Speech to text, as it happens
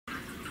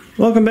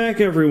Welcome back,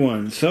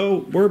 everyone.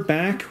 So we're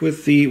back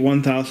with the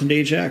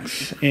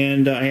 1000HX,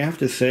 and I have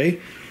to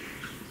say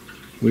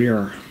we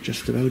are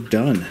just about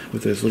done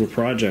with this little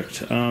project.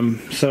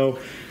 So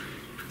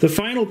the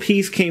final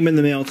piece came in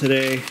the mail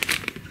today.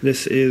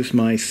 This is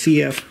my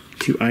CF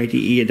to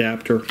IDE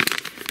adapter.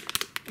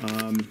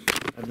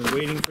 I've been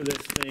waiting for this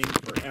thing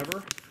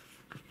forever.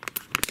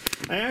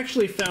 I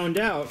actually found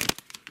out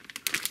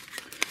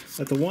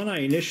that the one I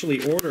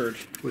initially ordered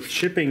was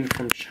shipping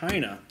from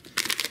China,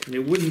 and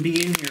it wouldn't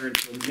be in here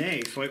until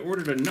May, so I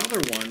ordered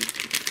another one,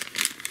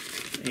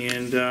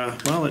 and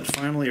well, it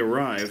finally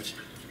arrived.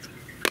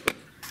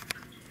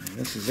 And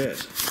this is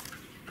it.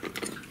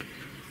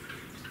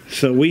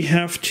 So we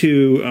have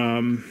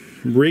to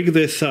rig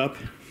this up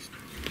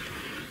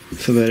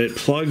so that it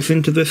plugs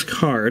into this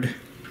card.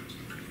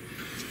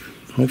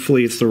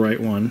 Hopefully it's the right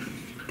one.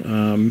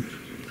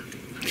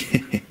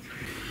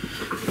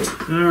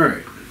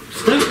 Alright.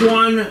 Step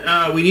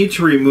one, we need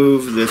to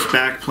remove this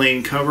back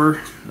plane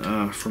cover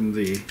from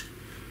the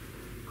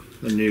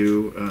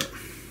new,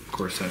 of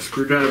course, that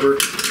screwdriver.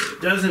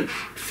 It doesn't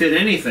fit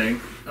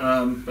anything,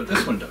 but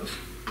this one does.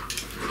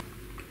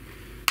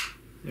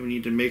 Then we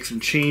need to make some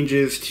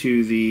changes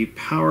to the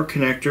power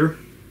connector.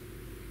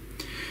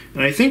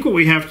 And I think what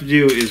we have to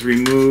do is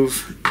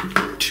remove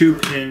 2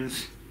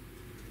 pins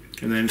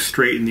and then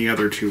straighten the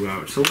other 2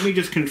 out. So let me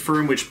just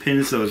confirm which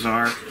pins those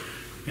are,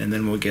 and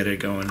then we'll get it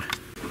going.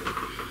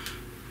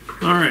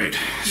 Alright,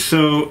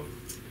 so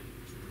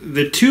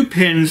the 2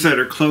 pins that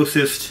are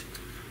closest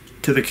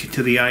to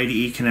the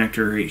IDE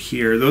connector right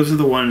here, those are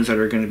the ones that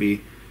are going to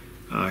be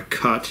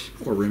cut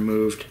or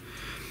removed.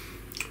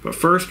 But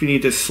first we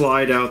need to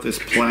slide out this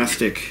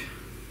plastic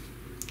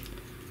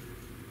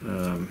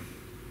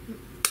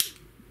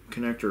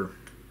connector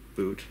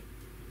boot.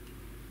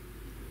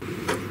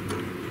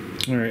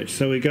 Alright,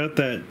 so we got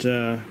that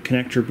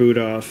connector boot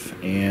off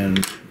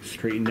and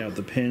straightened out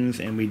the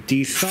pins, and we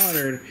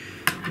desoldered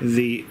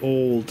the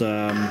old,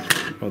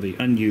 well, the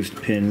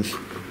unused pins,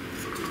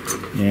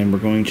 and we're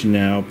going to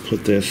now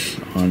put this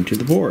onto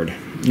the board.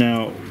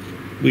 Now,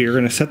 we are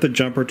going to set the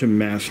jumper to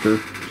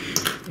master,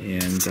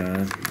 and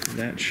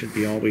that should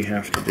be all we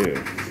have to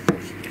do.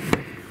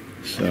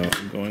 So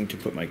I'm going to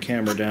put my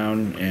camera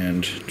down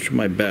and try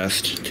my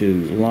best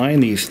to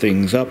line these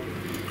things up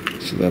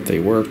so that they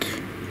work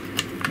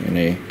in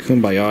a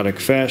symbiotic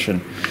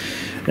fashion.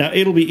 Now,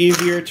 it'll be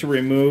easier to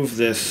remove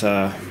this,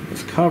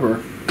 this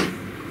cover,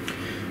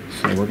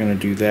 so we're going to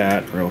do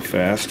that real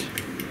fast.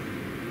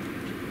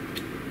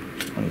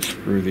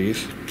 Unscrew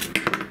these.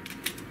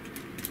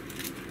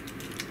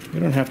 We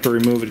don't have to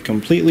remove it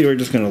completely, we're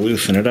just going to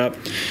loosen it up.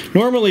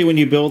 Normally when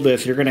you build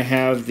this, you're going to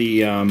have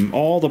the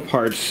all the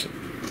parts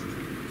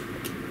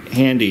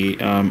handy.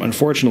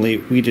 Unfortunately,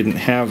 we didn't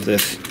have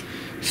this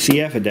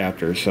CF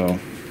adapter, so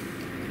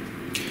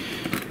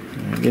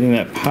getting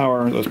that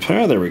power,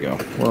 oh, there we go.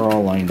 We're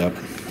all lined up.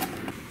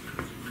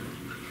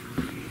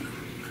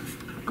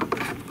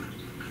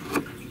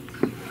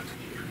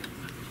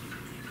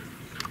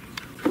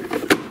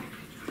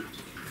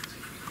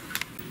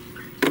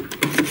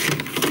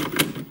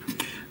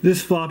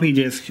 This floppy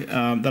disk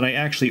that I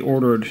actually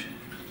ordered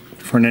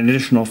for an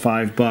additional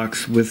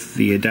 $5 with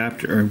the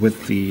adapter, or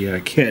with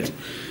the kit,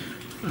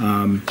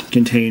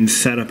 contains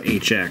Setup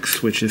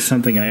HX, which is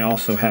something I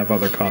also have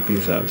other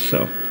copies of.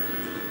 So,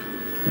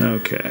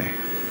 okay.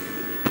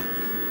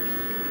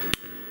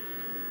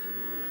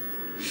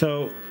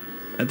 So,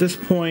 at this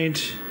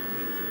point,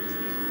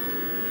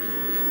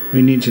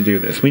 we need to do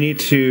this. We need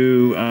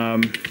to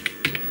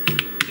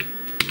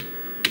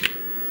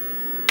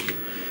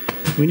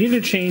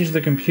change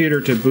the computer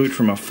to boot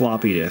from a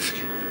floppy disk.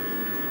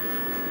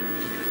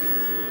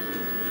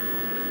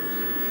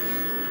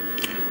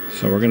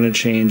 So we're going to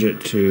change it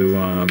to,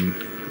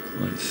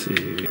 let's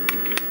see,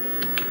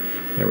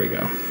 there we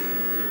go.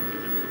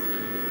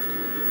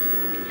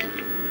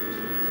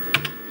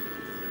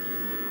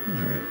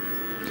 Alright,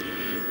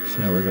 so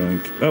now we're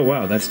going to, oh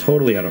wow, that's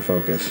totally out of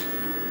focus.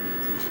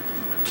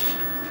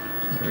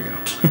 There we go.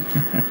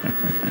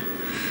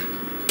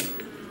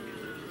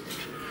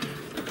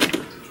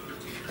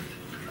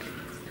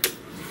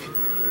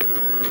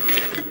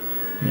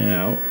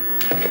 Now,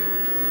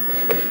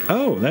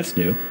 oh, that's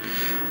new.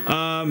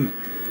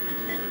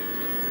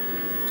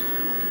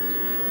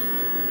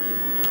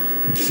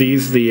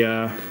 Sees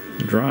the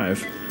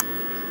drive.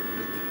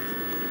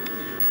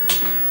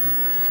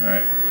 All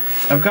right,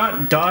 I've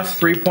got DOS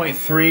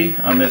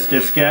 3.3 on this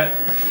diskette.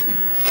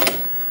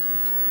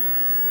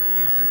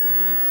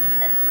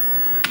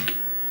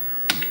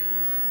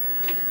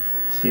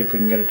 See if we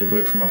can get it to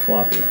boot from a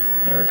floppy.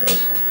 There it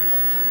goes.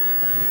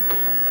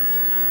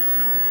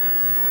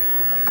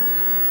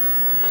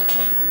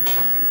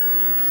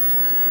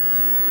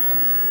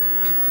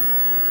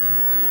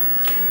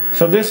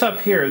 So this up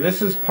here,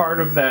 this is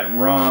part of that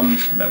ROM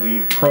that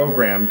we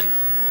programmed.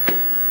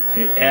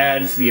 It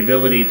adds the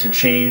ability to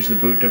change the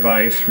boot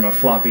device from a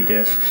floppy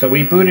disk. So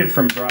we booted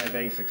from drive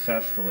A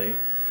successfully.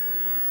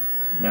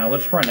 Now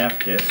let's run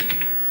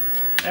fdisk.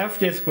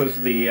 Fdisk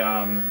was the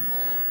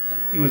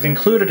it was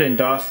included in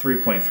DOS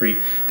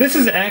 3.3. This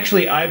is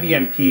actually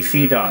IBM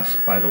PC DOS,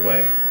 by the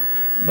way.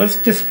 Let's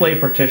display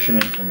partition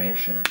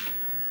information.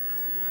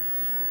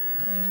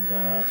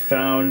 And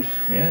found,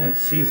 yeah, it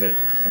sees it.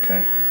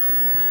 Okay.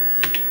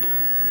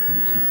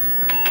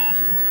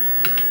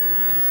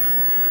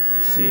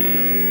 Let's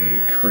see,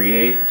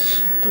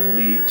 create,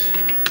 delete,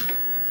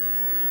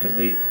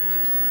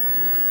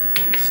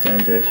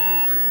 extended.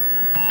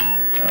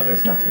 Oh,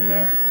 there's nothing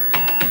there.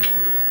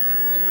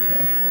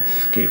 Okay,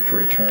 escape to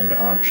return to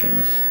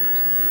options.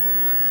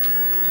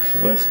 So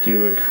let's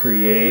do a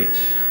create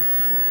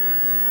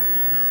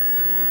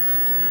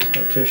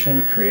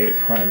partition, create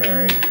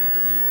primary.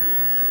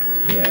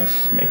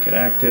 Yes, make it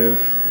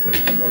active.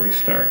 System will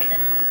restart.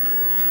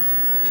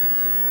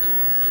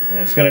 And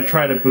it's going to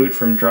try to boot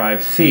from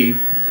drive C,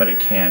 but it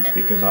can't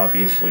because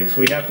obviously. So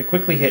we have to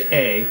quickly hit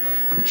A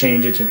to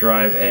change it to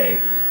drive A.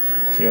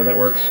 See how that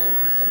works?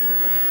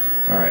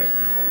 Alright.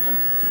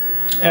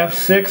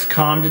 F6,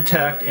 COM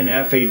detect, and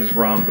F8 is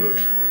ROM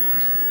boot.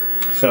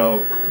 So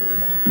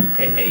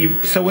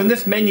when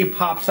this menu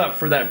pops up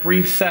for that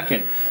brief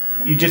second,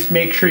 you just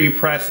make sure you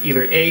press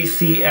either A,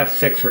 C,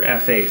 F6, or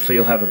F8, so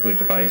you'll have a boot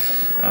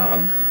device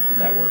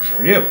that works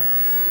for you.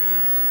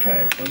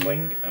 Okay,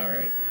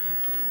 alright.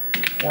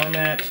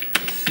 Format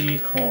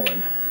C:/S.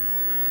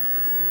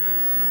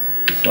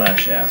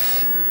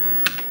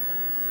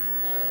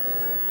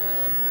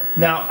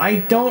 Now, I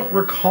don't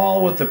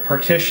recall what the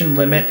partition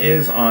limit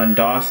is on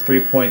DOS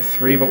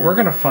 3.3, but we're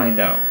going to find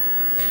out.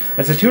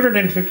 That's a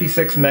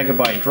 256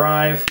 megabyte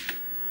drive.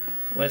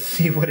 Let's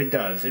see what it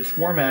does. It's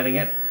formatting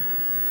it.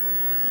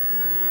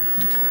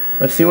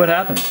 Let's see what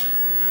happens.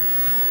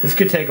 This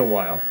could take a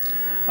while.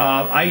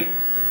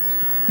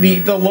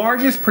 The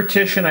largest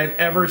partition I've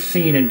ever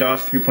seen in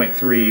DOS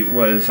 3.3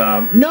 was...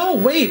 no,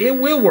 wait, it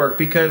will work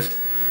because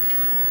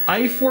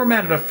I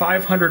formatted a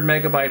 500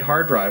 megabyte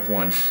hard drive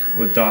once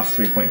with DOS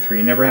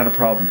 3.3. Never had a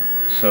problem.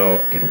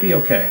 So it'll be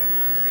okay.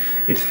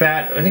 It's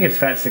fat. I think it's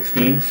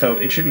FAT16, so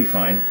it should be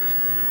fine.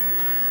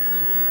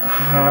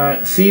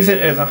 It sees it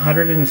as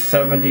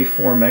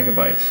 174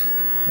 megabytes,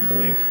 I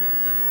believe.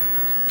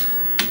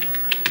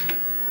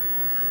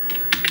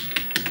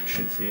 You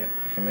should see it.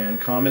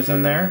 Command COM is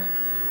in there.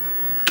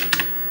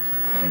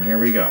 And here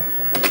we go.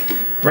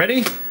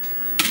 Ready?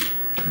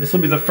 This will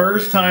be the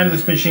first time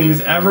this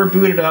machine's ever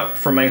booted up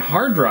from a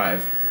hard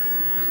drive.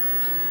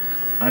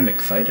 I'm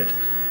excited.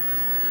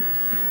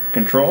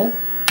 Control,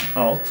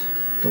 Alt,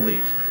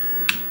 Delete.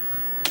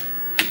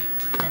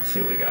 Let's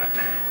see what we got.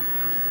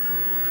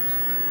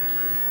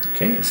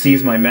 Okay, it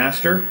sees my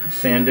master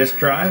SanDisk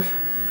drive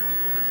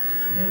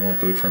and won't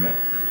boot from it.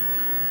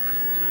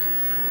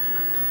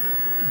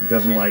 It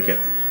doesn't like it.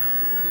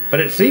 But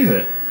it sees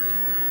it.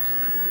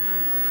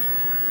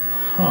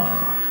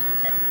 Huh.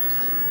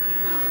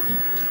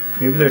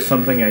 Maybe there's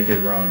something I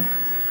did wrong.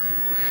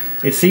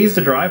 It sees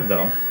the drive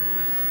though.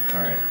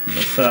 Alright,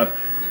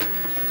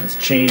 let's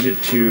change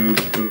it to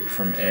boot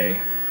from A.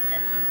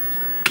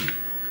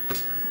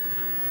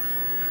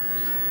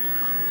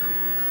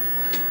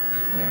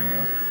 There we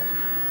go.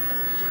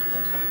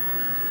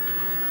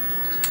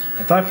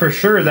 I thought for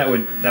sure that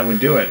would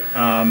do it.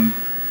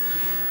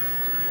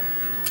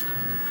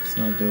 It's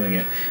not doing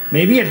it.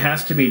 Maybe it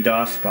has to be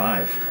DOS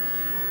 5.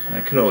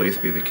 That could always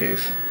be the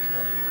case.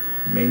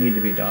 It may need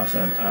to be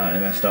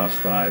MS-DOS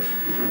 5.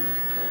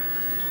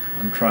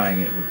 I'm trying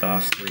it with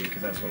DOS 3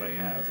 because that's what I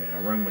have. You know,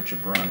 run what you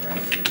brung,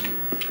 right?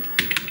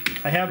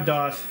 I have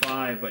DOS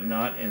 5, but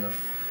not in the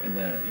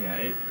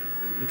yeah.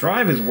 The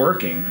drive is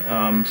working,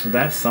 so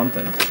that's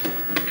something.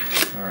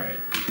 All right,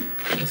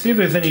 let's see if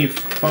there's any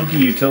funky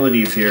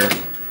utilities here.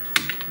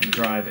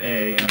 Drive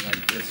A on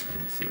that disk.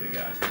 Let's see what we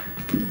got.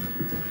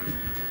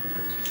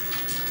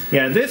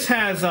 Yeah, this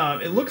has.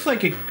 It looks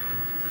like it.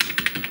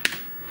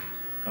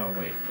 Oh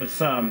wait, let's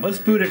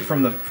boot it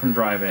from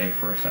drive A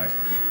for a sec.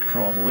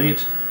 Control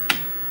Delete.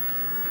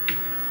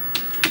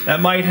 That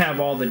might have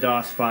all the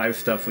DOS 5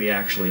 stuff we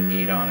actually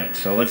need on it.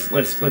 So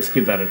let's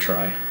give that a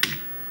try.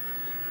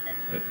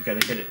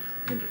 Gotta hit it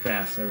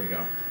fast. There we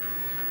go.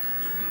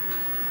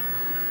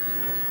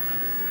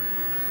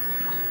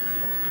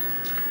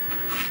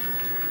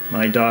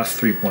 My DOS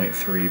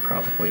 3.3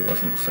 probably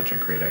wasn't such a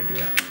great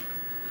idea.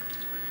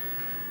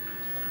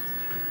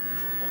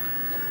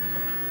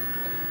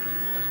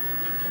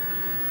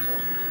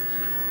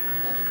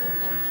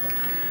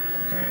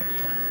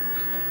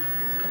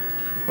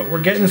 But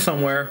we're getting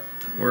somewhere.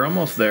 We're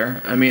almost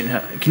there. I mean,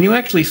 can you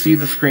actually see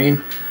the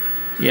screen?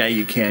 Yeah,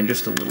 you can,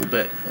 just a little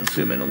bit. Let's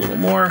zoom in a little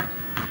more.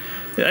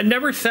 I'd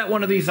never set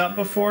one of these up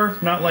before,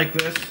 not like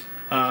this,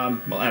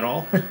 well, at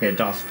all. Yeah,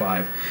 DOS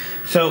 5.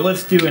 So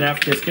let's do an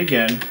F-disk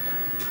again.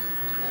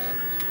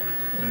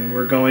 And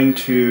we're going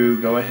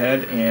to go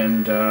ahead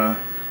and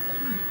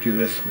do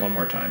this one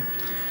more time.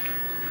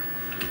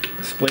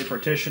 Display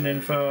partition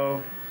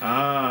info.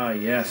 Ah,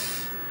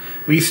 yes.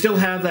 We still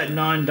have that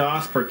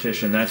non-DOS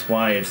partition, that's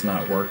why it's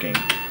not working.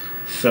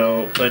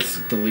 So let's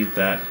delete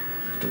that.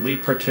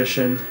 Delete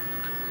partition.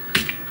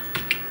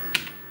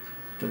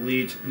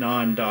 delete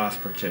non-DOS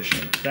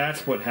partition.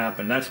 That's what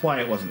happened. That's why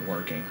it wasn't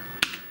working.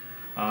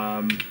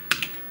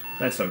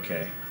 That's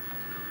okay.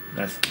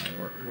 That's fine.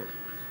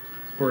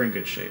 We're in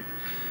good shape.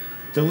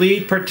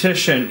 Delete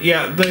partition.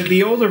 Yeah,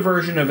 the older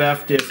version of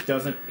fdisk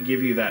doesn't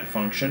give you that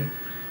function.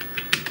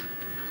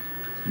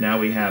 Now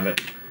we have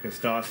it. Because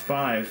DOS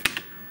 5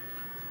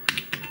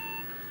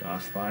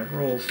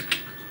 rules.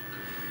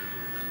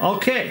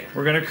 Okay,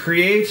 we're going to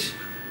create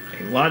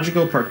a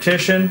logical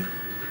partition,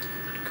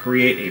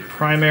 create a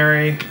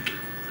primary.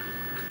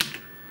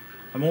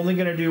 I'm only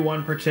going to do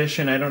one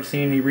partition. I don't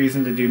see any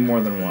reason to do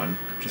more than one.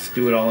 Just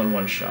do it all in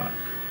one shot.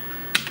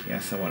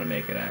 Yes, I want to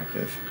make it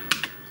active.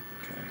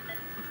 Okay.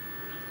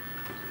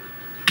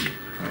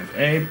 Drive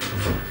A.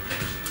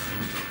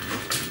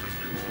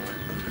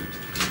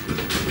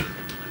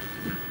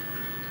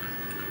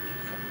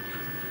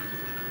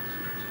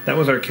 That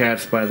was our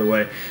cats, by the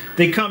way.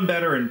 They come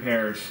better in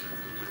pairs.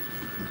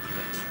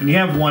 When you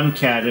have one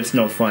cat, it's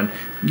no fun.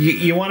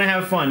 You want to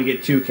have fun, you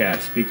get two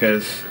cats,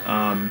 because,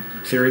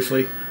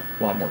 seriously,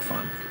 a lot more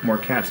fun. More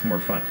cats, more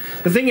fun.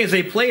 The thing is,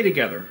 they play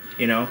together,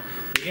 you know?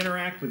 They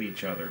interact with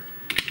each other.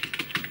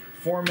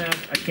 Format,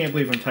 I can't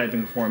believe I'm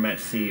typing format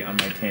C on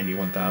my Tandy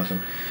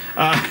 1000.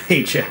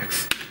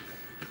 HX.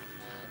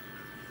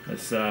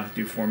 Let's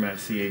do format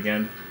C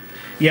again.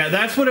 Yeah,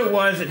 that's what it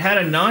was. It had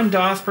a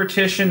non-DOS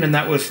partition, and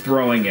that was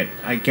throwing it.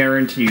 I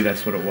guarantee you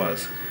that's what it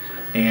was.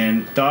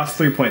 And DOS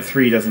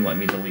 3.3 doesn't let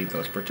me delete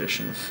those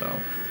partitions, so.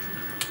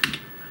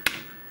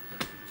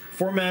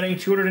 Formatting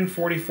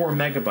 244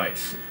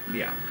 megabytes.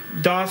 Yeah.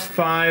 DOS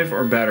 5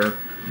 or better.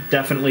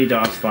 Definitely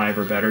DOS 5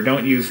 or better.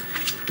 Don't use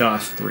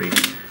DOS 3.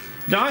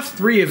 DOS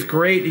 3 is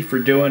great if you're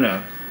doing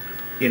a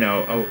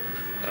IBM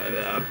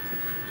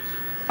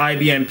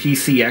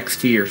PC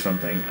XT or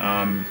something.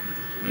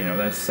 You know,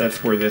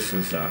 that's where this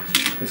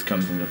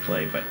comes into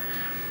play. But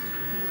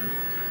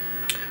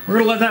we're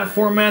gonna let that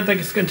format.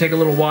 It's gonna take a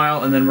little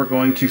while, and then we're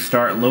going to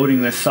start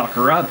loading this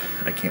sucker up.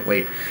 I can't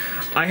wait.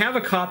 I have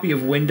a copy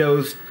of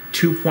Windows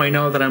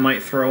 2.0 that I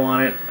might throw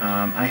on it.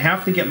 I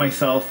have to get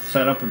myself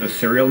set up with a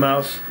serial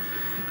mouse.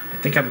 I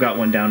think I've got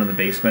one down in the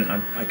basement.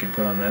 I can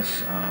put on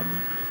this.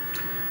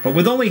 But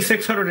with only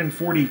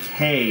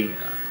 640K,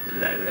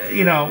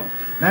 you know,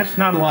 that's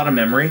not a lot of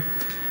memory,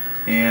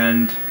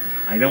 and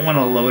I don't want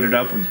to load it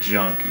up with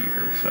junk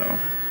either, so.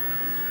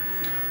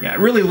 Yeah,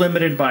 really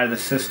limited by the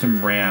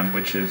system RAM,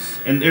 which is,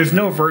 and there's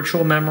no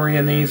virtual memory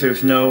in these,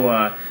 there's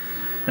no,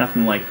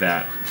 nothing like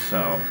that,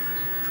 so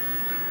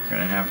we're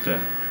going to have to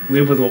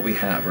live with what we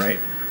have, right?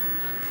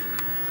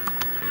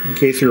 In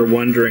case you were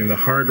wondering, the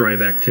hard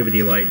drive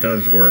activity light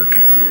does work.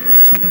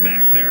 It's on the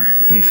back there.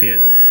 Can you see it?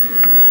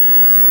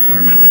 Where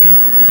am I looking?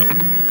 Oh,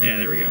 yeah,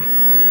 there we go.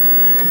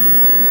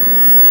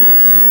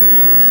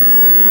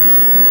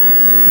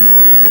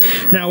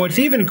 Now, what's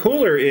even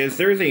cooler is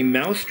there's a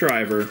mouse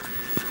driver,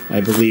 I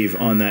believe,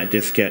 on that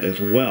diskette as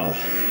well.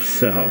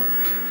 So,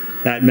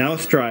 that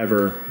mouse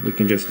driver, we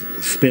can just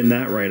spin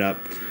that right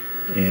up,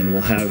 and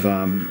we'll have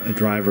a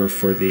driver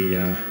for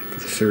the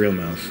serial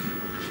mouse.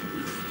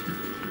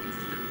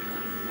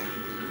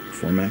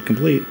 Format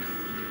complete.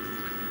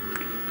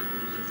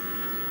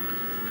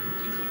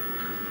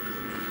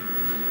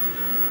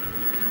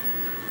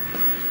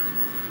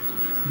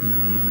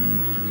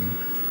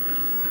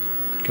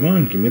 Come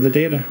on, give me the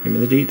data, give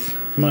me the deets.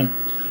 Come on,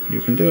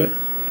 you can do it.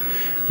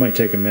 Might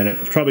take a minute.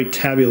 It's probably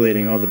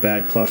tabulating all the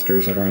bad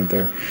clusters that aren't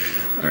there.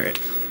 Alright,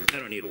 I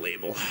don't need a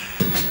label.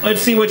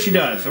 Let's see what she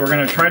does. We're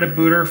going to try to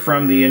boot her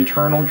from the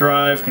internal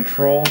drive,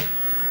 Control,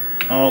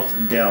 Alt,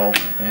 Del,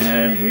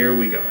 and here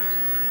we go.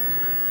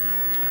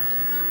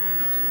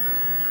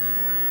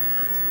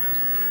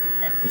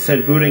 It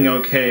said booting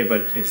okay,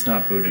 but it's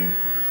not booting.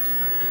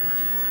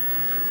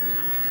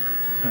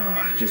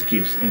 Oh, it just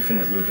keeps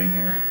infinite looping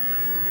here.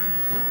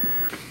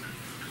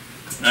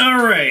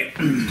 Alright,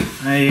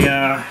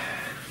 I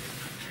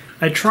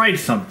tried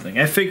something.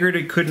 I figured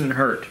it couldn't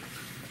hurt.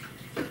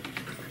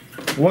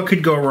 What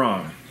could go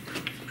wrong?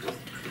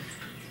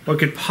 What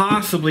could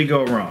possibly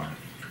go wrong?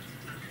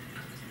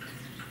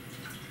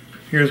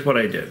 Here's what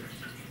I did.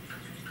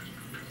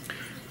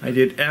 I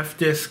did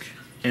fdisk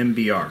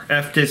mbr.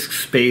 fdisk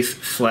space /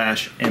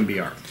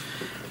 mbr.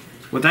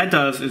 What that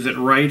does is it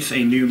writes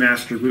a new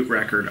master boot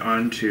record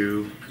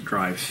onto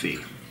drive C.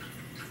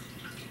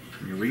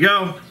 Here we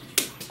go.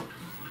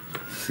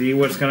 See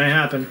what's going to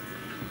happen.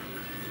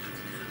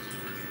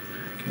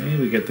 Okay,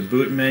 we get the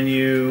boot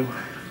menu.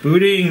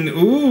 Booting.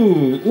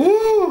 Ooh,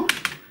 ooh!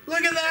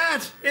 Look at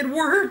that! It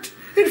worked!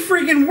 It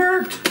freaking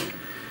worked!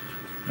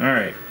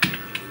 Alright.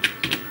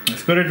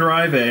 Let's go to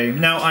drive A.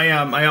 Now,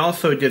 I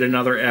also did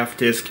another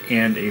fdisk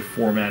and a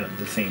format at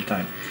the same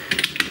time.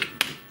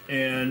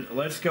 And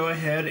let's go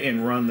ahead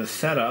and run the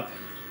setup,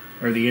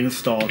 or the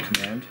install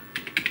command,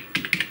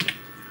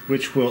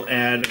 which will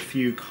add a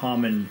few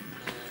common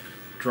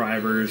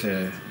drivers,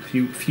 a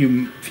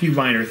few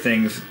minor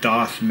things,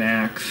 DOS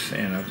Max,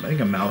 and I think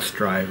a mouse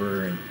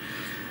driver,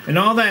 and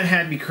all that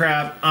happy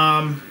crap.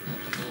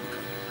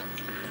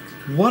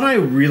 What I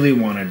really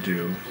want to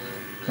do,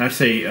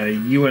 that's a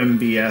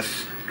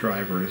UMBS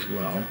driver as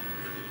well.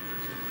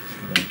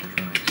 So that's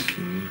drive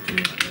C,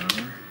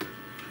 DIR.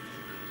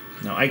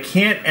 Now I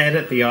can't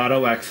edit the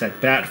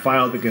AutoExec.bat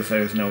file because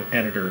there's no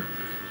editor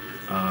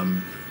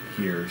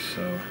here.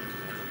 So,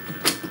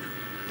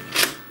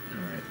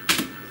 all right.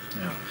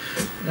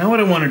 Now what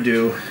I want to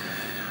do,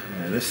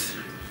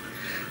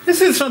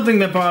 this is something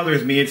that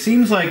bothers me. It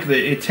seems like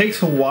it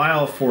takes a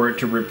while for it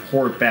to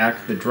report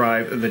back the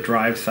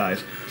drive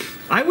size.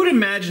 I would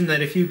imagine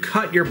that if you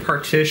cut your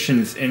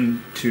partitions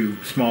into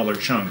smaller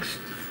chunks,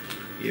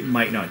 it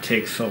might not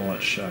take so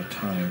much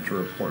time to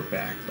report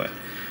back. But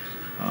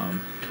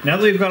now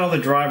that we've got all the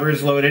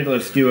drivers loaded,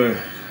 let's do a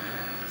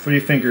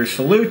 3-finger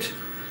salute.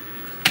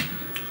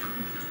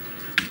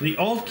 The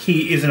Alt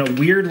key is in a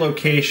weird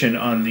location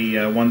on the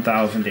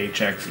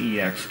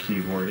 1000HX-EX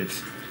keyboard.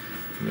 It's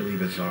really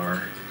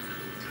bizarre.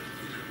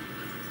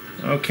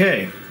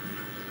 Okay,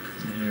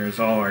 there's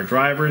all our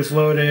drivers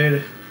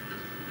loaded.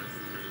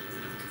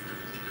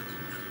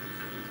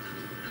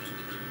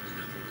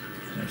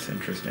 That's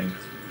interesting.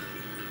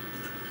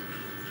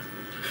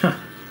 Huh.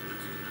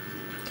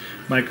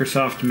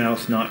 Microsoft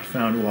mouse not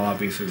found. Well,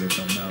 obviously there's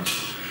no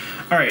mouse.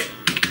 Alright.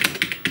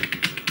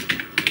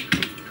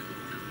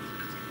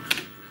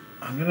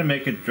 I'm going to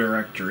make a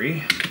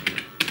directory.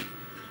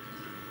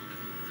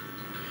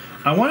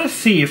 I want to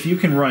see if you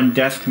can run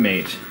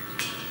DeskMate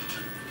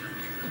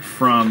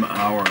from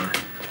our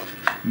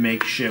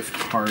makeshift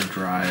hard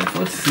drive.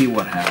 Let's see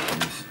what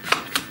happens.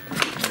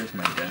 Where's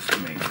my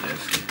DeskMate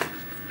disk?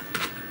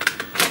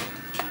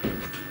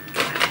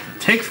 It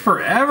takes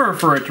forever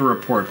for it to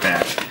report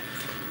back.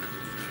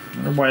 I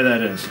wonder why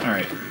that is.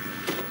 Alright.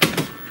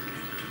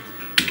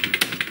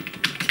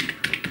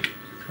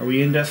 Are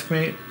we in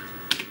DeskMate?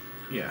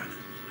 Yeah.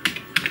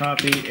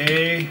 Copy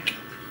A,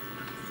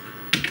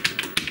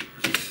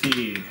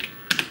 C.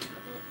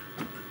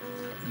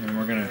 And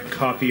we're going to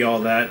copy all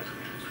that.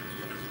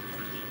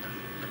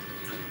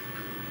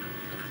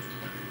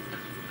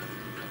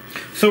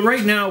 So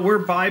right now we're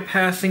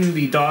bypassing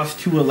the DOS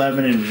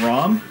 211 in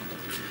ROM.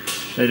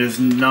 That is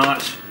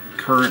not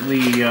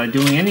currently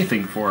doing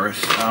anything for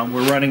us.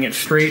 We're running it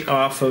straight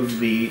off of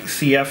the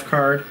CF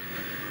card.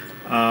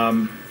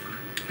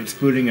 It's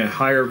booting a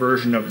higher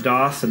version of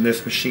DOS than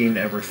this machine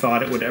ever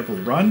thought it would ever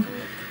run.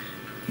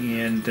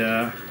 And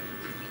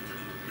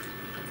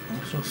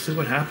also see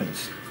what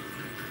happens.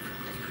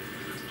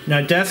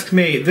 Now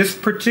DeskMate, this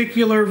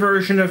particular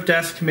version of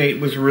DeskMate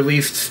was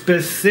released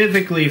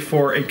specifically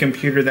for a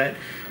computer that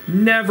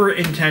never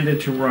intended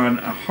to run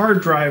a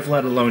hard drive,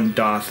 let alone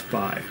DOS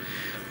 5.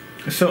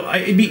 So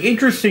it'd be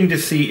interesting to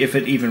see if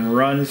it even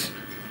runs.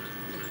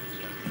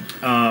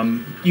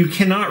 You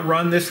cannot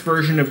run this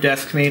version of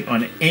DeskMate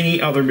on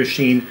any other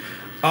machine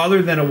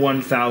other than a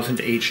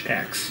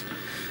 1000HX.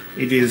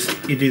 It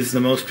is the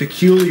most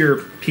peculiar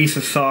piece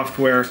of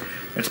software.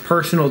 It's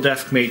Personal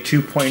DeskMate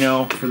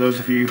 2.0, for those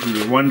of you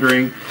who are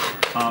wondering.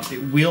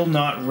 It will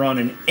not run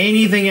in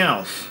anything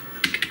else,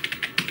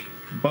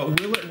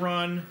 but will it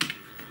run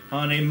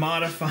on a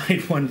modified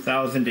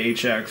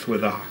 1000HX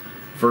with a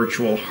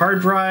virtual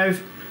hard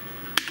drive?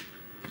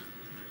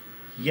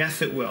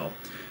 Yes, it will.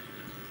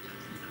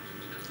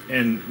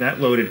 And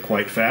that loaded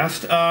quite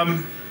fast.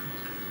 That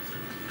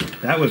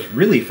was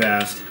really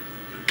fast.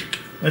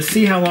 Let's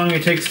see how long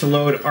it takes to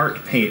load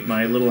Art Paint,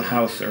 my little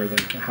house, or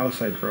the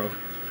house I drove,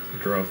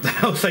 the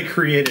house I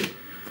created.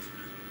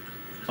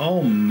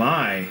 Oh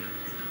my.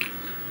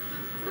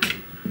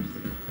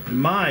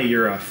 My,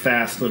 you're a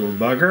fast little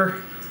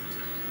bugger.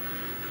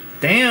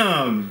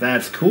 Damn,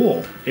 that's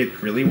cool.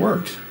 It really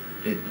worked.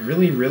 It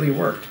really, really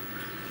worked.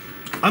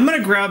 I'm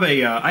gonna grab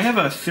I have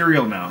a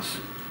serial mouse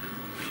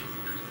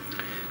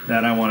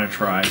that I want to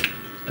try.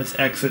 Let's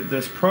exit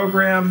this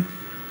program.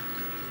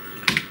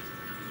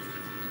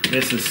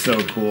 This is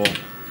so cool.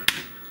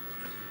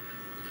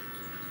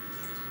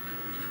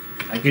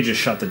 I could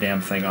just shut the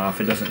damn thing off.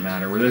 It doesn't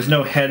matter. Where there's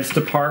no heads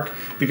to park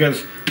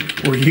because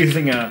we're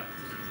using a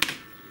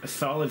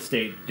solid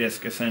state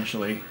disk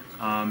essentially.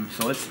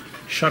 So let's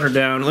shut her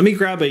down. Let me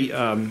grab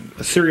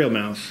a serial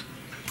mouse.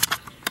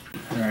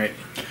 All right,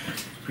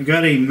 we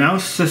got a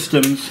Mouse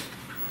Systems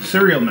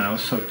serial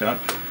mouse hooked up.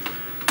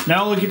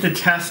 Now we'll get to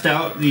test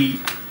out the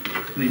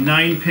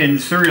 9-pin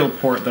serial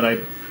port that I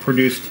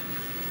produced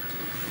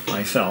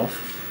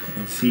myself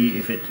and see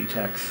if it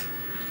detects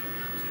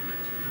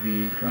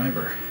the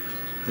driver.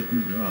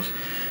 The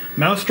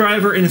mouse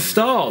driver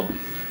installed.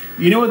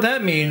 You know what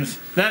that means?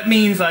 That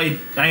means I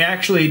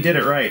actually did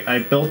it right. I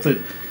built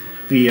the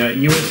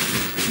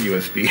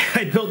USB.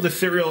 I built the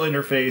serial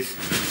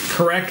interface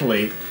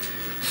correctly.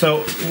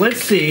 So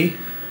let's see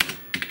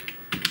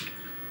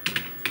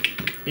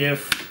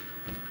if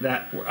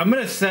that. I'm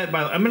gonna set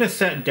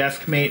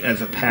DeskMate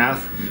as a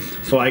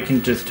path, so I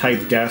can just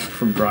type desk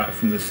from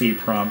the C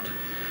prompt,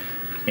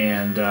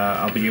 and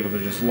I'll be able to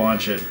just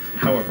launch it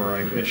however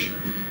I wish.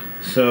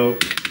 So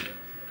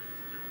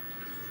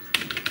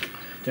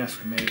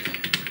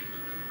DeskMate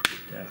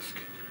desk.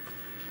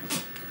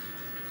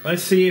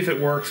 Let's see if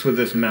it works with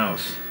this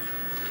mouse.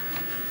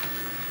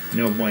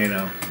 No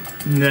bueno.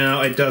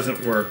 No, it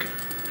doesn't work.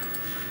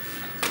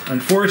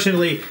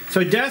 Unfortunately,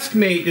 so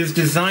DeskMate is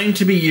designed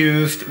to be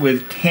used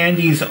with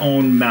Tandy's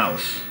own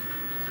mouse.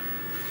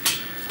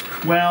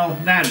 Well,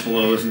 that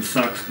blows and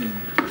sucks at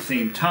the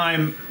same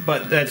time,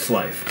 but that's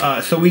life.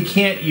 So we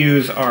can't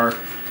use our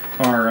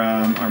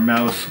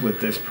mouse with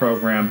this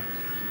program.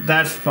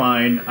 That's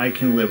fine. I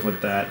can live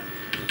with that.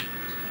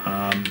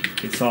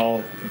 It's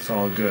all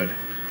good.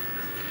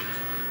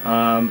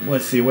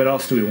 Let's see. What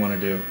else do we want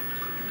to do?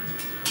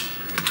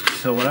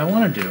 So what I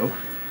want to do,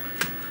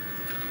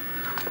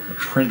 the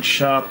print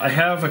shop. I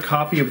have a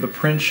copy of the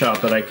print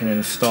shop that I can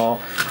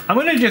install. I'm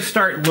going to just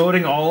start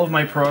loading all of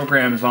my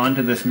programs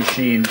onto this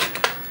machine,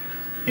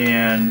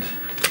 and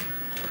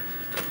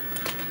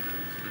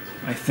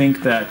I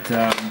think that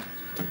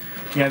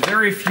yeah,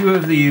 very few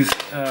of these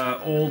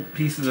old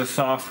pieces of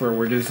software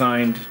were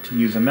designed to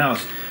use a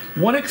mouse.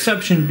 One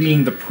exception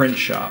being the print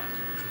shop.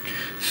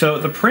 So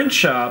the print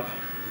shop,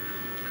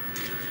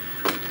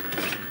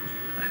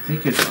 I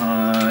think it's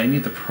I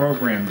need the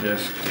program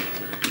disk.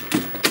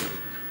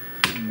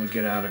 And we'll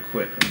get out of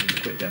quit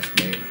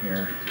DeskMate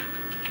here.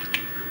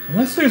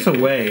 Unless there's a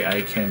way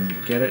I can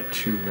get it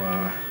to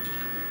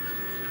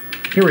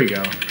here we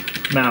go.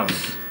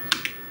 Mouse.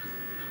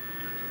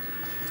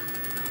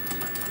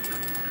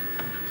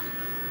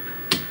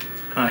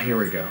 Here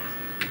we go.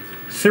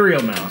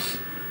 Serial mouse.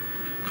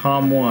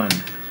 COM1.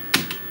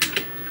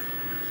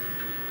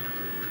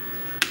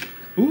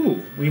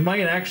 Ooh, we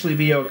might actually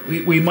be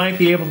we might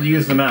be able to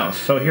use the mouse.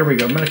 So here we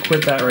go. I'm going to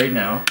quit that right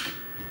now.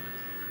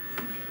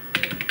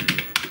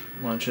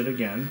 Launch it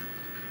again.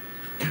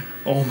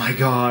 Oh my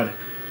god.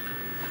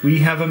 We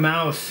have a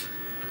mouse.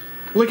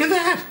 Look at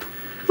that.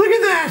 Look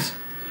at that.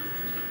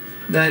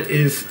 That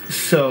is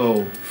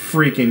so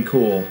freaking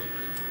cool.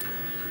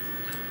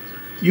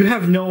 You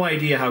have no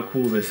idea how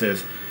cool this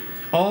is.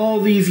 All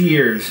these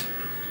years,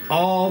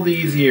 all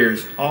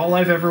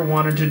I've ever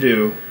wanted to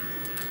do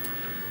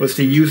was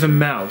to use a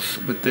mouse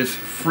with this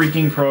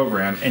freaking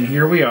program, and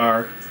here we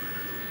are.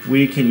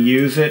 We can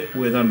use it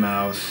with a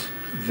mouse.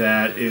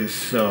 That is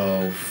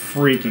so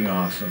freaking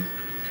awesome.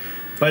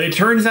 But it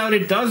turns out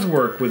it does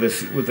work with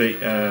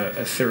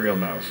a serial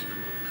mouse.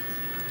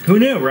 Who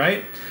knew,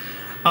 right?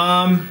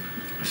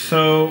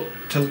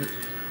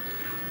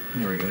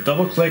 Here we go.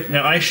 Double click.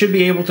 Now I should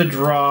be able to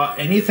draw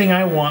anything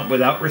I want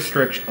without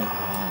restriction.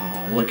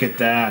 Oh, look at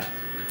that.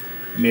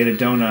 I made a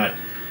donut.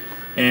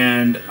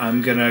 And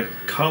I'm going to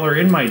color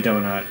in my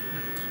donut.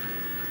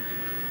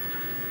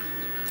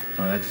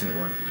 Oh, that doesn't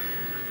work.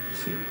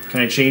 Let's see.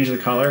 Can I change the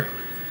color?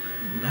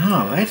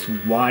 No, that's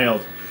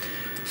wild.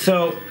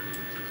 So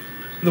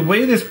the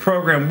way this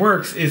program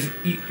works is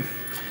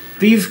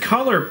this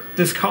color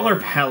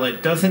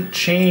palette doesn't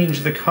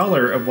change the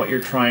color of what you're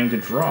trying to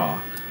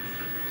draw,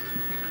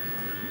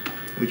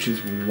 which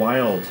is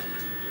wild.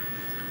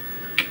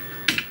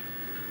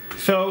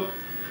 So,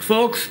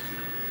 folks,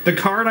 the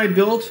card I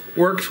built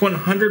works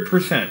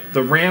 100%.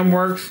 The RAM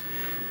works,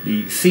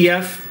 the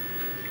CF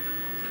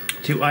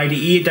to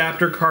IDE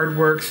adapter card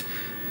works,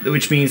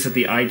 which means that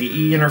the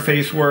IDE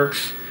interface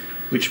works,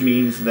 which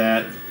means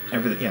that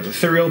everything, yeah, the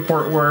serial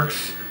port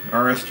works,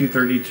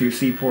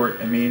 RS-232C port,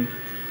 I mean,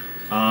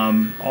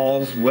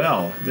 all's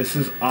well. This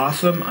is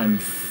awesome. I'm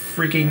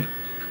freaking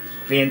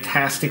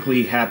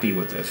fantastically happy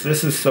with this.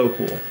 This is so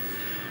cool.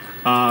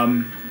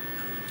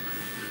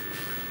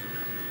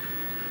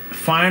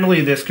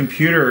 Finally, this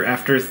computer,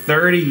 after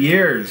 30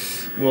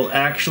 years, will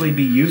actually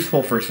be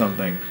useful for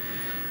something.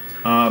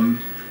 I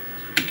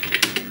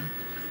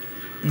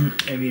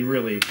mean,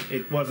 really,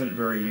 it wasn't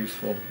very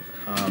useful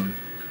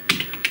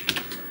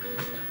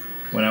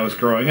when I was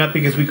growing up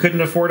because we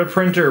couldn't afford a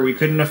printer, we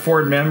couldn't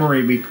afford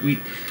memory, you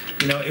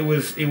know, it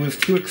was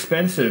too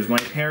expensive. My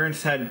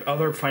parents had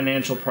other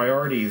financial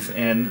priorities,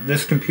 and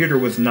this computer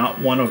was not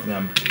one of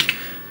them.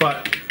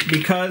 But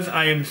because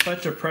I am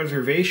such a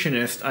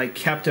preservationist, I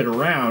kept it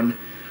around,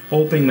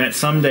 hoping that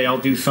someday I'll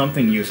do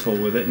something useful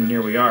with it, and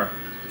here we are.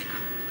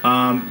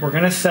 We're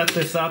going to set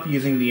this up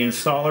using the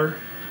installer.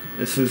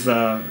 This is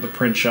the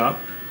print shop,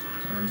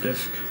 our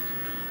disk,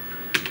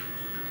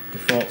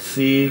 default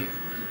C.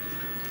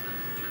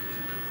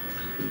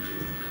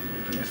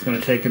 It's going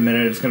to take a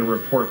minute. It's going to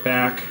report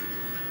back.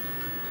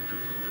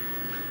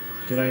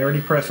 Did I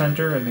already press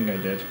enter? I think I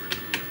did.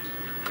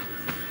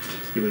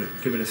 Let's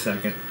give it a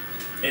second.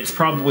 It's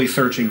probably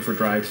searching for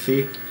drive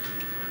C.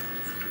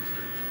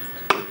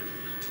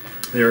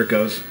 There it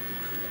goes.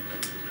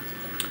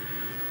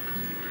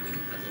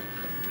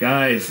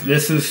 Guys,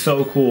 this is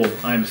so cool.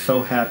 I'm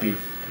so happy.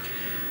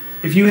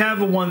 If you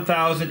have a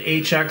 1000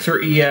 HX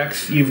or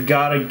EX, you've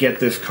got to get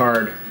this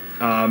card.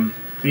 The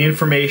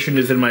information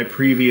is in my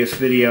previous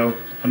video.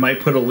 I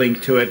might put a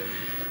link to it.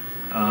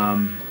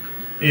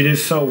 It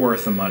is so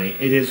worth the money.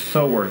 It is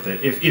so worth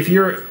it. If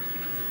you're...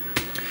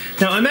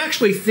 Now, I'm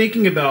actually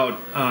thinking about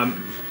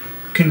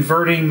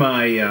converting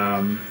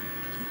my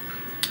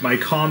my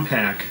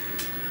Compaq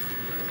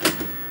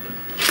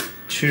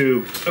to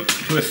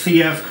a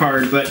CF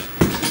card, but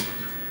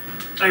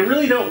I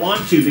really don't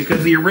want to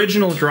because the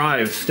original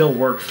drive still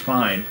works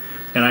fine,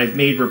 and I've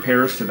made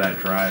repairs to that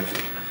drive.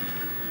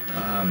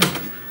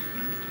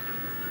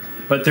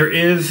 But there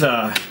is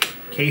a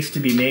case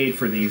to be made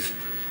for these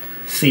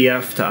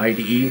CF to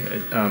IDE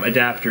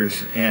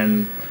adapters,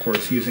 and of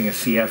course using a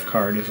CF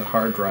card as a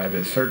hard drive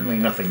is certainly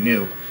nothing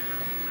new.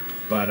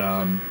 But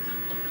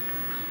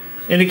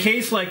in a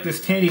case like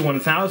this Tandy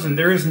 1000,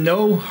 there is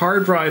no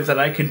hard drive that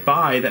I could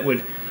buy that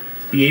would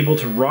be able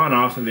to run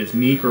off of its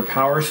meager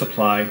power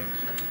supply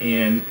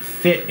and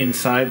fit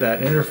inside that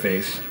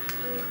interface,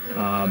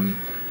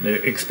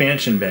 the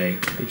expansion bay.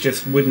 It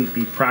just wouldn't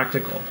be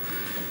practical.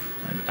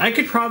 I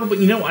could probably,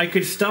 you know, I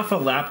could stuff a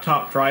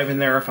laptop drive in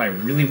there if I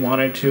really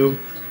wanted to,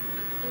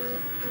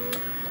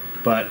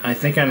 but I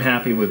think I'm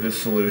happy with this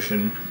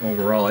solution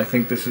overall. I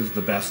think this is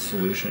the best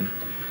solution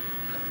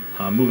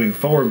moving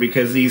forward,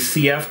 because these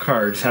CF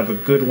cards have a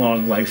good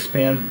long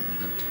lifespan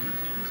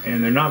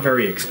and they're not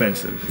very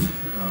expensive.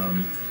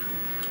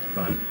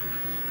 But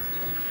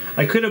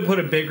I could have put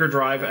a bigger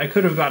drive. I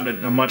could have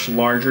gotten a much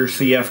larger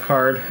CF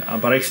card,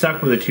 but I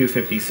stuck with a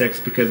 256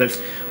 because that's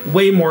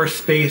way more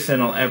space than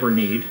I'll ever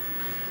need,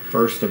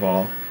 first of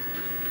all.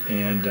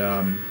 And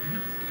let's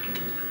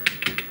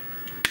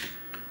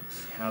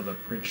see how the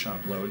print shop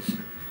loads.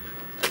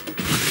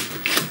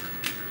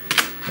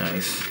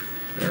 Nice.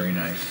 Very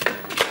nice.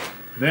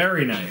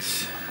 Very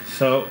nice.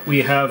 So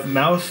we have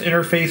mouse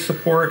interface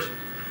support.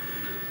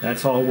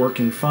 That's all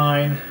working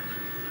fine.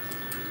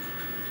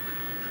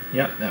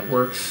 Yep, that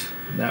works.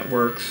 That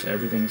works.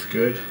 Everything's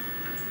good.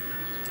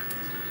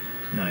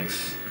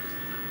 Nice.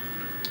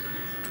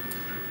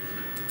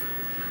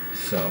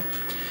 So,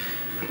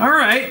 all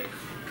right.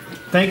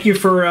 Thank you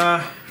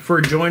for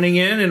joining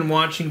in and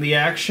watching the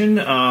action.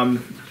 My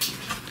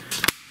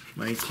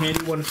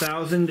Tandy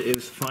 1000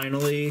 is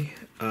finally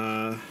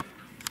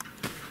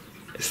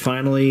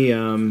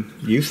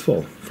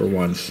useful for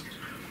once,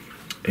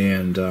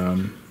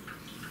 and.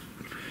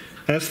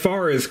 As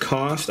far as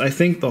cost, I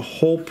think the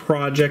whole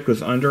project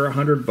was under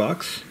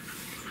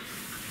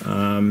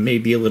 $100,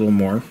 maybe a little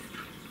more.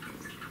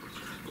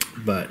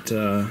 But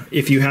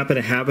if you happen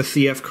to have a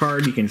CF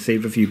card, you can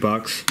save a few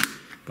bucks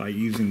by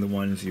using the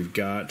ones you've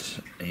got.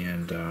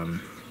 And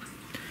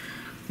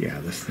yeah,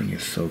 this thing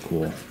is so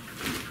cool.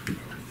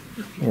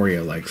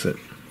 Oreo likes it.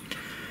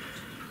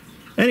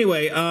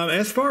 Anyway,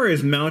 as far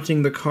as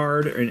mounting the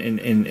card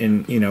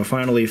and you know,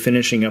 finally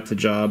finishing up the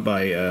job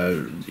by,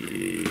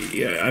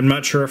 I'm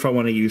not sure if I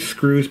want to use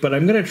screws, but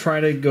I'm going to try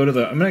to go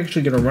to I'm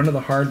actually going to run to the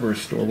hardware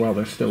store while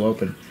they're still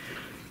open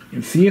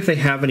and see if they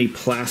have any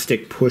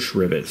plastic push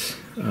rivets.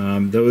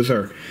 Those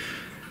are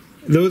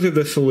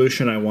the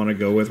solution I want to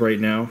go with right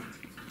now.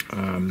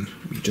 You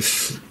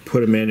just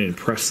put them in and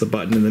press the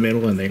button in the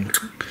middle and they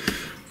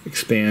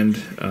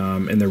expand,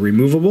 and they're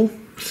removable.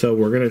 So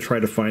we're going to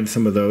try to find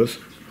some of those.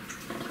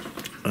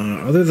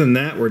 Other than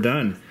that, we're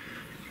done.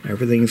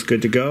 Everything's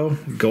good to go.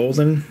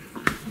 Golden.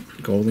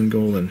 Golden,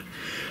 golden.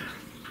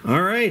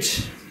 All right.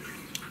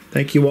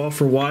 Thank you all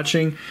for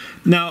watching.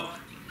 Now,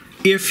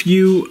 if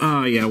you...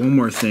 yeah, one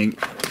more thing.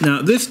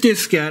 Now, this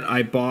diskette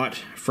I bought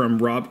from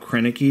Rob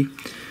Krenicky,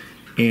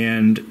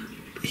 and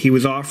he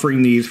was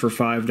offering these for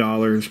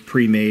 $5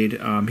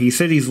 pre-made. He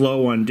said he's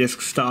low on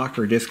disk stock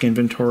or disk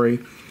inventory,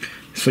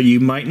 so you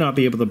might not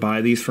be able to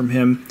buy these from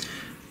him.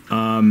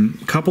 A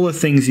couple of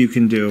things you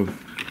can do.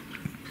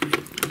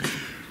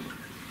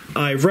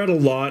 I've read a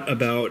lot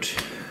about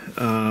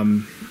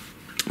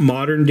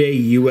modern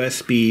day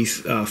USB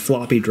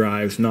floppy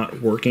drives not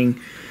working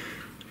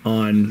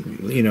on,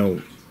 you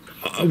know,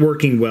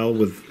 working well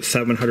with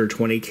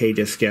 720K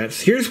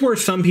diskettes. Here's where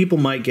some people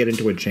might get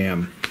into a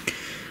jam.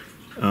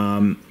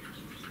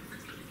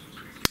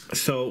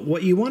 So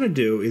what you want to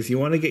do is you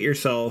want to get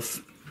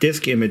yourself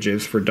disk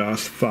images for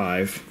DOS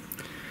 5,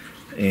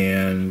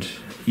 and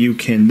you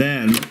can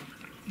then,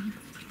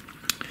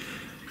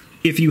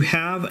 if you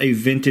have a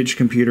vintage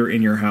computer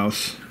in your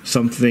house,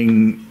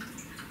 something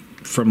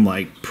from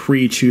like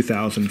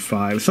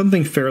pre-2005,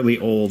 something fairly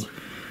old,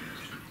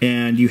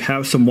 and you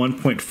have some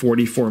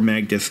 1.44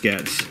 meg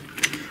diskettes,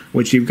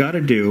 what you've got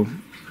to do,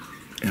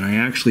 and I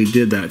actually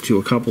did that to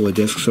a couple of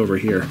disks over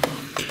here,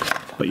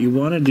 but you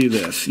want to do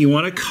this. You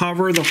want to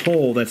cover the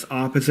hole that's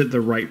opposite the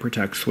write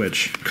protect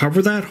switch.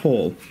 Cover that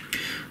hole.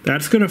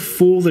 That's going to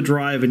fool the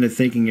drive into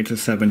thinking it's a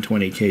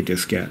 720K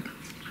diskette.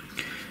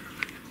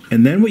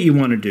 And then what you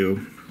want to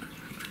do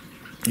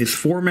is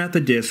format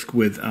the disk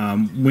with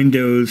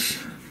Windows.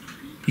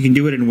 You can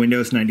do it in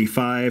Windows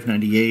 95,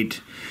 98,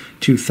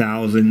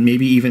 2000,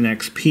 maybe even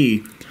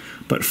XP.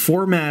 But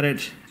format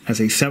it as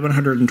a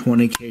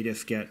 720K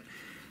diskette,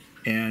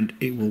 and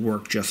it will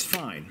work just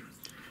fine.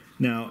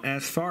 Now,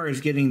 as far as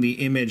getting the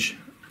image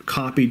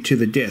copied to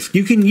the disk,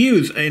 you can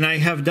use, and I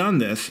have done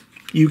this,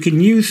 you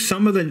can use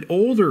some of the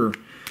older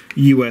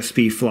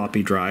USB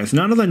floppy drives.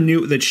 None of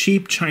the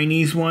cheap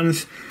Chinese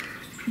ones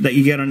that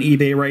you get on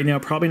eBay right now,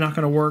 probably not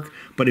going to work.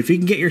 But if you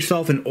can get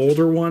yourself an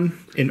older one,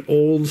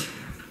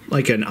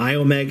 like an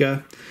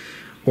iOmega,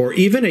 or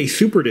even a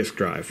super disk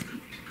drive,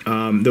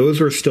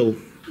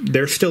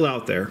 they're still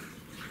out there.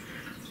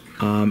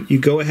 You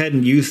go ahead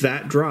and use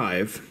that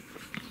drive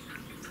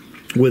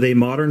with a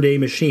modern day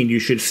machine. You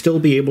should still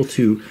be able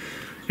to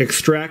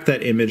extract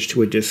that image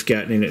to a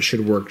diskette and it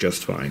should work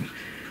just fine.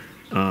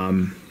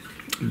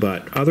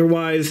 But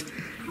otherwise,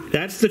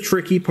 that's the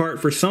tricky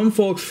part. For some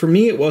folks, for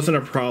me, it wasn't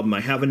a problem.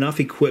 I have enough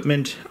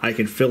equipment. I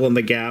can fill in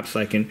the gaps.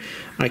 I can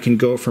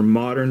go from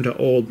modern to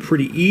old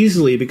pretty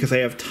easily because I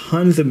have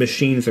tons of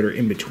machines that are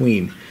in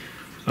between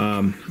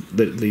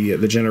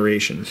the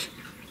generations.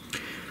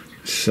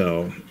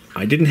 So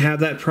I didn't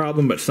have that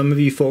problem, but some of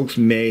you folks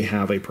may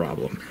have a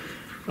problem.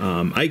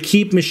 I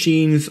keep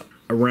machines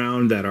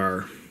around that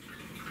are,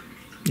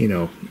 you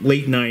know,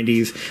 late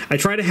 90s. I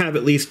try to have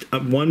at least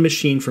one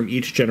machine from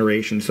each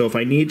generation. So if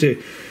I need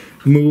to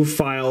move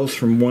files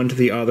from one to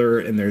the other,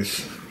 and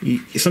there's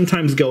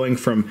sometimes going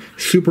from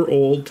super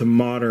old to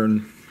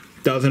modern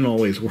doesn't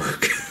always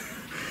work.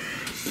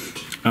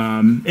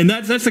 And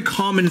that's a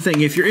common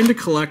thing. If you're into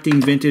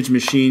collecting vintage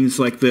machines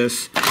like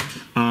this,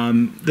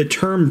 the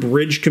term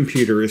bridge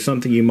computer is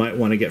something you might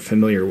want to get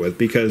familiar with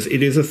because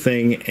it is a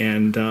thing.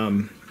 And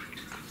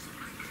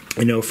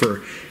I know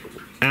for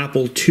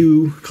Apple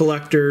II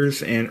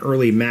collectors and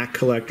early Mac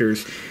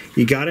collectors,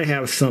 you got to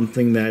have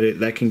something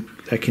that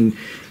can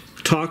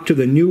talk to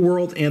the new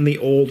world and the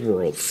old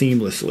world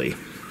seamlessly.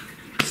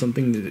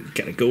 Something that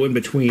got to go in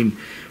between,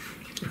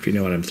 if you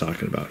know what I'm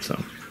talking about.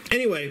 So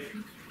anyway,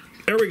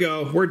 there we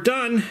go. We're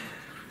done,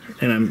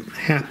 and I'm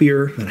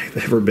happier than I've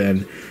ever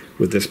been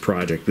with this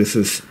project.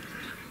 This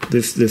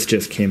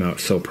just came out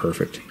so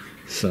perfect.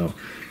 So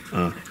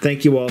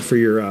thank you all for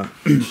your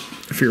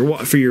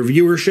for your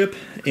viewership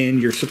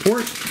and your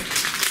support.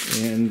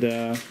 And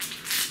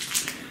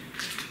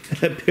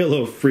that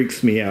pillow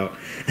freaks me out.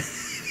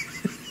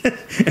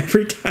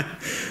 Every time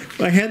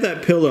I had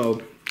that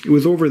pillow, it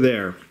was over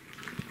there,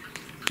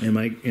 and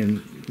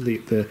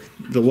the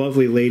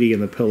lovely lady in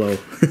the pillow,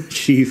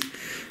 she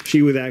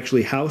was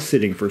actually house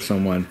sitting for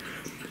someone,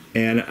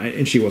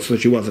 and she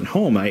wasn't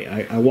home.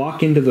 I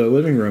walk into the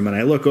living room and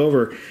I look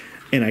over,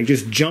 and I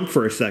just jump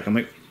for a second.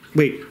 I'm like,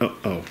 wait,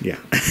 oh yeah,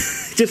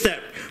 just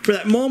that for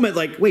that moment,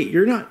 like, wait,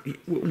 you're not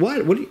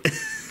what are you,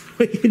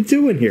 what are you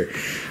doing here?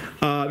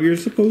 You're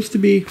supposed to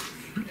be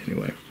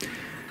anyway.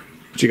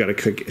 She got a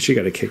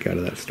kick out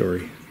of that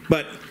story.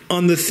 But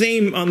on the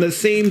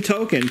same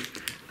token,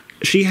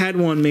 she had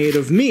one made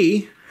of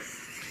me,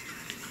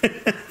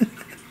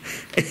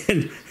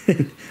 and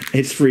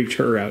it's freaked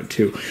her out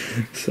too.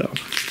 So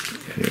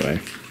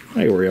anyway,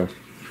 hi Oreo.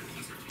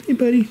 Hey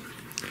buddy.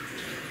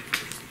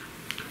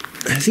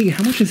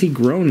 How much has he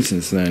grown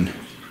since then?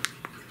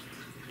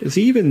 Does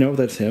he even know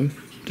that's him?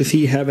 Does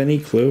he have any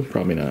clue?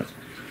 Probably not.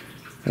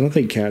 I don't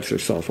think cats are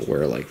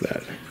self-aware like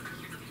that.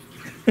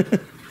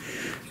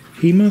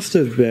 He must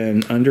have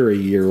been under a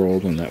year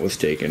old when that was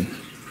taken.